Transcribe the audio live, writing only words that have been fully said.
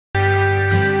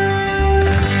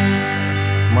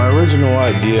My original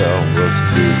idea was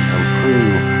to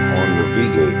improve on the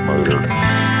V-gate motor and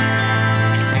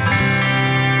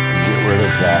get rid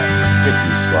of that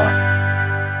sticky spot.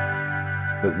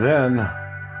 But then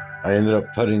I ended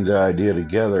up putting the idea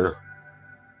together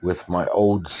with my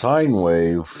old sine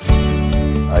wave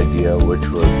idea, which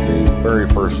was the very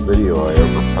first video I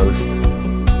ever posted.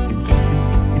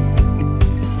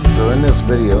 So in this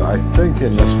video, I think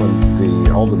in this one,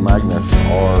 all the magnets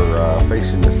are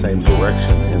facing the same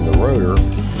direction in the rotor,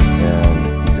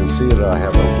 and you can see that I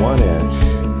have a 1-inch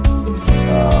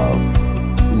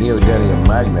neodymium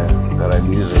magnet that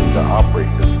I'm using to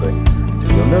operate this thing.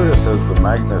 You'll notice as the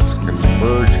magnets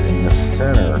converge in the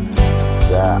center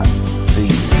that the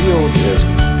field is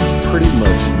pretty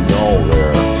much null there.